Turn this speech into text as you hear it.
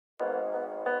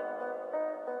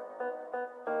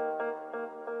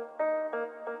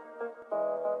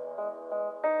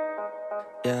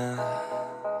Yeah.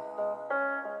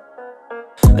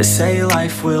 They say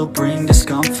life will bring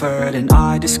discomfort, and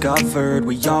I discovered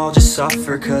we all just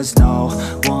suffer, 'cause no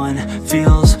one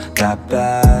feels that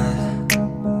bad.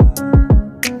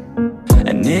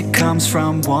 And it comes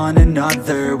from one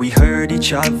another. We hurt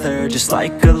each other just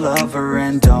like a lover,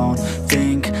 and don't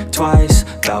think twice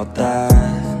about that.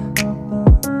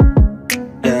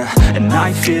 Yeah, and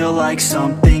I feel like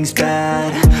something's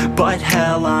bad, but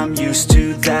hell, I'm used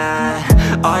to that.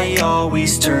 I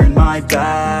always turn my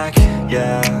back,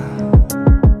 yeah.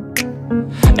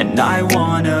 And I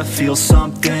wanna feel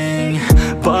something,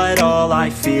 but all I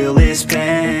feel is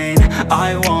pain.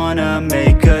 I wanna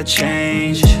make a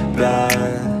change, but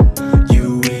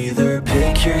you either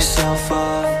pick yourself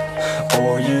up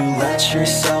or you let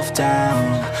yourself down.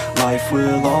 Life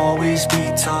will always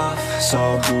be tough, so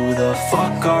who the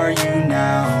fuck are you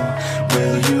now?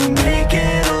 Will you make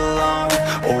it alone,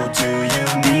 or do you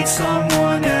need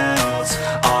someone else?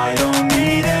 I don't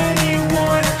need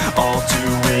anyone, I'll do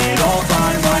it all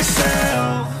by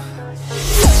myself.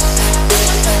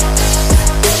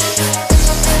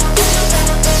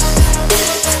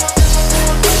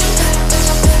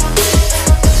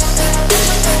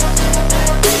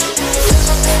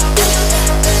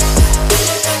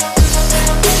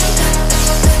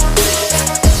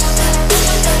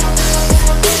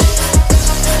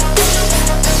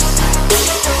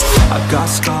 Got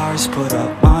scars, put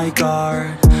up my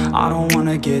guard. I don't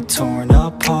wanna get torn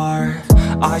apart.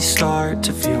 I start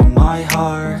to feel my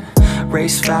heart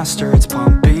race faster, it's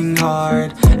pumping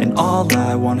hard. And all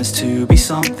I want is to be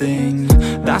something.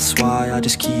 That's why I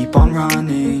just keep on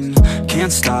running.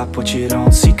 Can't stop what you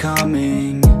don't see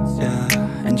coming. Yeah,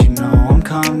 and you know I'm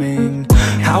coming.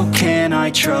 How can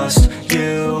I trust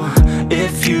you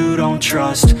if you don't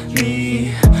trust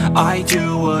me? I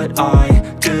do what I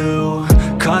do,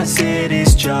 'cause it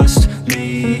is just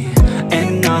me,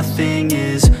 and nothing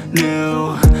is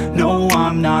new. No,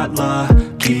 I'm not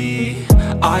lucky.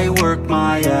 I work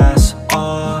my ass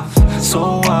off,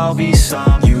 so I'll be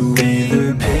some. You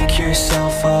either pick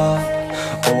yourself up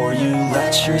or you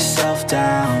let yourself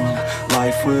down.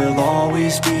 Life will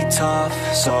always be tough,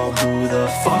 so who the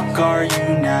fuck are you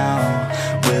now?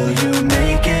 Will you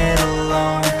make it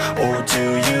alone, or do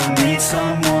you need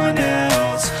someone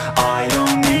else? I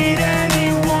don't need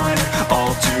anyone,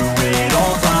 I'll do it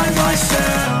all by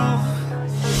myself.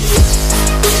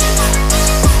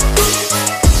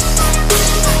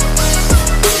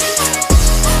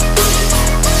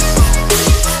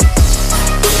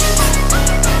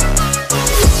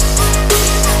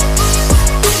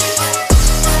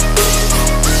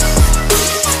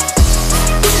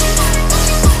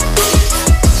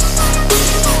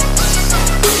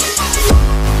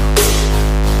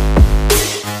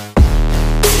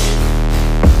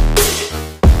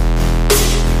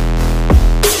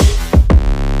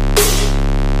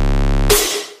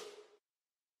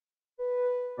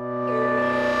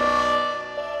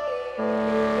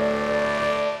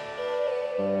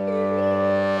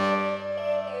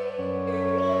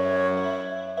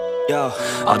 Yo,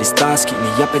 all these thoughts keep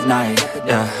me up at night.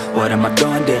 Yeah, what am I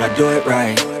doing? Did I do it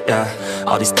right? Yeah,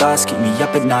 all these thoughts keep me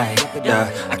up at night. Yeah,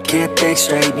 I can't think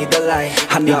straight, need the light.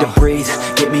 I need to breathe,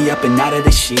 get me up and out of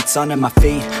the sheets, onto my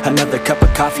feet. Another cup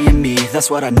of coffee and me, that's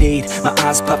what I need. My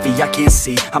eyes puffy, I can't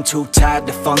see. I'm too tired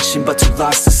to function, but too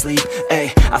lost to sleep.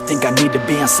 Ay, I think I need to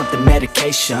be on something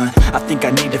medication. I think I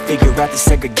need to figure out the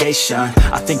segregation.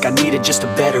 I think I needed just a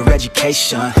better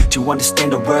education to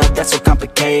understand a world that's so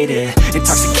complicated.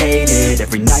 Intoxicated,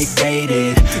 every night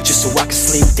faded, just so I can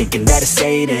sleep thinking that it's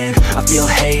Satan. I feel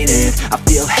hated, I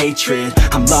feel hatred.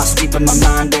 I'm lost deep in my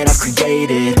mind that I've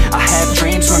created. I have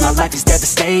dreams where my life is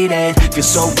devastated. Feel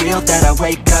so real that I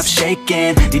wake up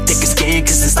shaking. Need thicker skin,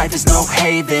 cause this life is no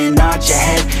haven. Nod your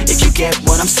head if you get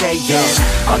what I'm saying.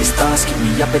 All these thoughts keep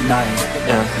me up at night.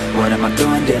 Yeah, what am I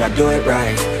doing? Did I do it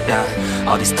right? Yeah,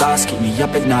 all these thoughts keep me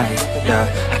up at night. Yeah,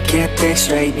 I can't think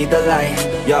straight, need the light.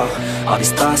 Yo, all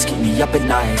these thoughts keep me up at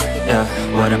night. Yeah,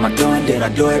 what am I doing? Did I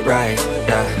do it right?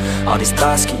 Yeah, all these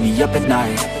thoughts keep me up at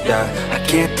night. Yeah, I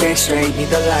can't think straight, need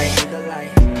the light.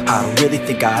 I don't really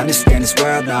think I understand this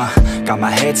world now. Got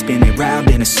my head spinning round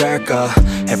in a circle.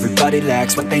 Everybody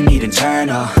lacks what they need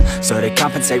internal, so they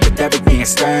compensate with everything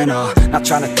external. Not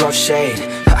trying to throw shade,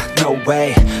 no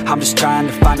way. I'm just trying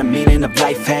to find the meaning of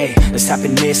life, hey. There's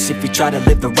happiness if you try to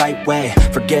live the right way.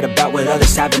 Forget about what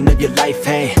others have and live your life,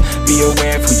 hey. Be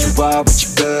aware of who you are, what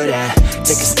you're good at.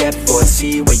 Take a step forward,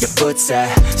 see where your foot's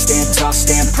at. Stand tall,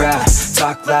 stand proud.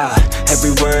 talk loud.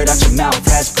 Every word out your mouth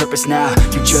has purpose now.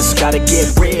 You just gotta get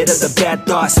rid of the bad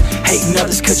thoughts. Hating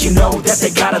others cause you know that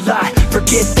they gotta lie.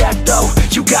 Forget that though,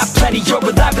 you got plenty, you're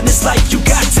alive in this life. You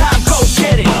got time, go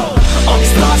get it. All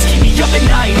these thoughts keep me up at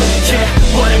night. Yeah,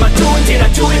 what am I doing, did I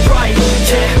do it right?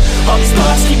 Yeah, all these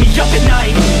thoughts keep me up at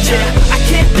night. Yeah, I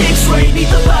can't think straight,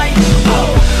 need the light.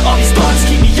 All these thoughts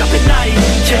keep me up at night.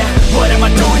 Yeah, what am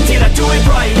I doing, did I do it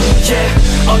right?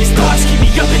 Yeah, all these thoughts keep me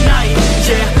up at night.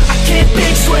 Yeah, I can't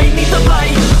think straight, need the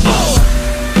light.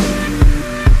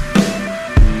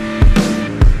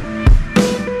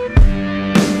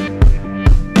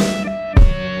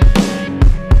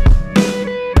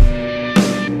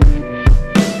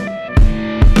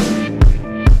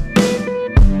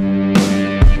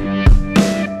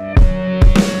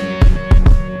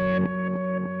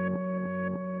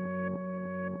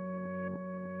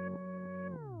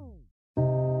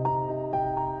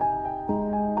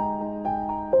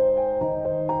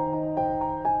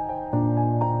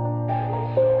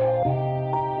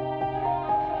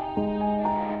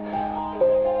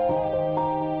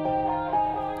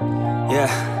 Yeah,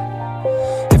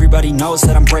 everybody knows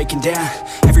that I'm breaking down.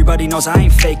 Everybody knows I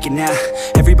ain't faking now.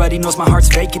 Everybody knows my heart's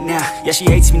vacant now. Yeah, she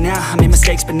hates me now, I made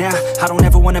mistakes but now I don't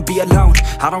ever wanna be alone.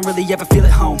 I don't really ever feel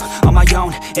at home. On my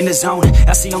own, in the zone,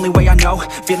 that's the only way I know.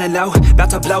 Feeling low, about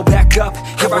to blow back up.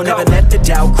 Here I won't ever let the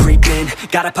doubt creep in.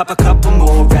 Gotta pop a couple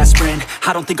more aspirin.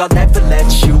 I don't think I'll ever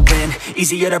let you in.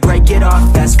 Easier to break it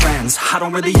off best friends. I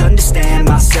don't really understand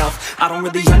myself. I don't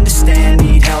really understand,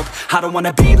 need help. I don't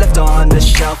wanna be left on the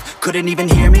shelf. Couldn't even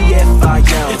hear me if I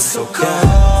yelled. It's so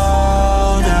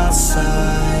cold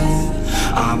outside,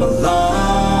 I'm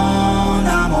alone,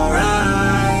 I'm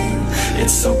alright.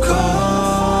 It's so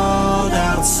cold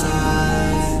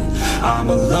outside, I'm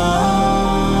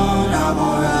alone, I'm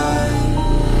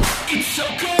alright. It's so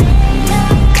cold.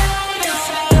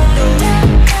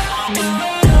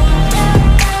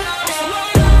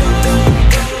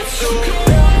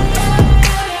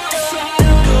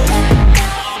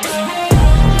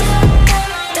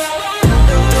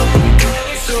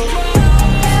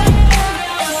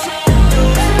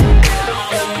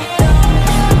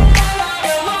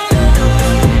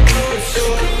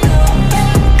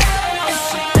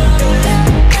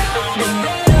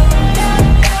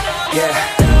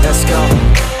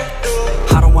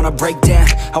 Break down,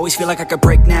 always feel like I could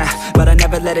break now, but I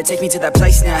never let it take me to that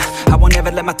place now. I won't ever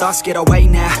let my thoughts get away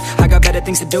now. I got better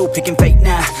things to do, picking fate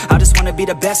now. I just wanna be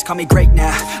the best, call me great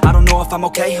now. I don't know if I'm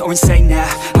okay or insane now.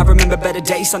 I remember better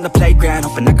days on the playground,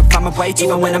 hoping I can find my way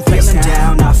even when I'm feeling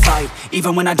down. I fight,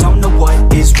 even when I don't know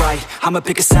what is right. I'ma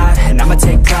pick a side, and I'ma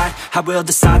take pride. I will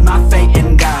decide my fate,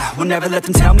 and I will never let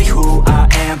them tell me who I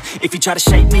am. If you try to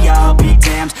shape me, I'll be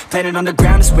damned. Planet on the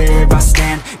ground is where I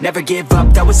stand. Never give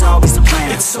up, that was always the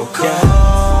plan. It's so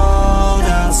cold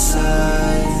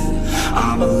outside,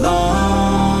 I'm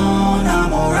alone,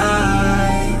 I'm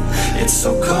alright. It's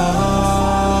so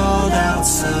cold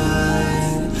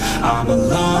outside, I'm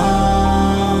alone.